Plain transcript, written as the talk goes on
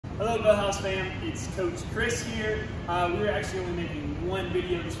Hello Bellhouse fam, it's Coach Chris here. We're actually only making one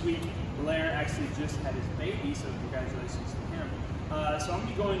video this week. Blair actually just had his baby, so congratulations to him. So I'm going to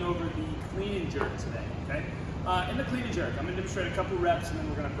be going over the clean and jerk today, okay? In the clean and jerk, I'm going to demonstrate a couple reps and then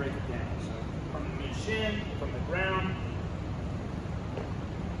we're going to break it down. So from the mid shin, from the ground.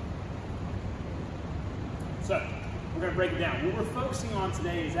 So we're going to break it down. What we're focusing on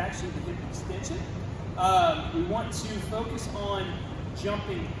today is actually the hip extension. We want to focus on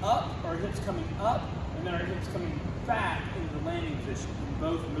jumping up, our hips coming up, and then our hips coming back into the landing position in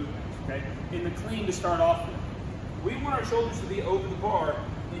both movements, okay? In the clean to start off with. We want our shoulders to be over the bar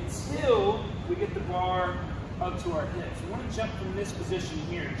until we get the bar up to our hips. We want to jump from this position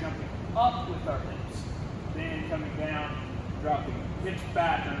here, jumping up with our hips, then coming down, dropping hips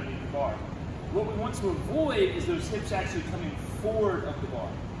back underneath the bar. What we want to avoid is those hips actually coming forward of the bar.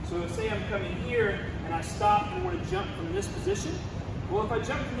 So say I'm coming here and I stop and want to jump from this position. Well, if I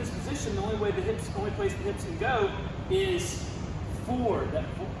jump from this position, the only place the hips can go is forward, that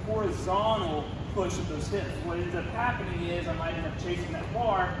horizontal push of those hips. What ends up happening is I might end up chasing that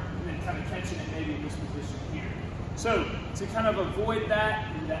bar and then kind of catching it maybe in this position here. So to kind of avoid that,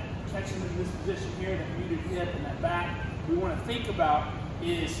 and that catching in this position here, that muted hip and that back, we want to think about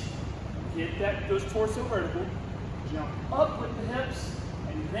is get those torso vertical, jump up with the hips,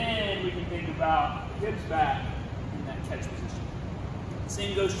 and then we can think about the hips back in that catch position.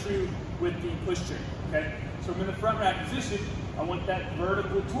 Same goes true with the push jerk, okay? So I'm in the front rack position, I want that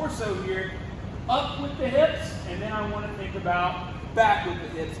vertical torso here, up with the hips, and then I want to think about back with the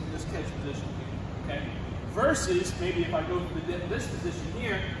hips in this catch position here, okay? Versus, maybe if I go for this position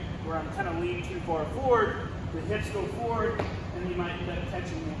here, where I'm kind of leaning too far forward, the hips go forward, and you might end up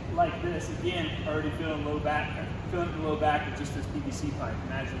catching it like this. Again, already feeling the low back with just this PVC pipe.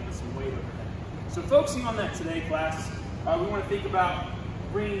 Imagine with some weight overhead. So focusing on that today, class, we want to think about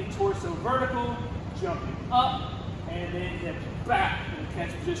bringing torso vertical, jumping up, and then hips back in the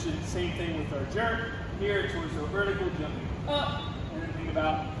catch position. Same thing with our jerk. Here, torso vertical, jumping up, and then think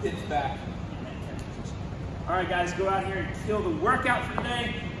about hips back in that catch position. All right, guys, go out here and kill the workout for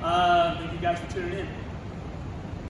today. Thank you guys for tuning in.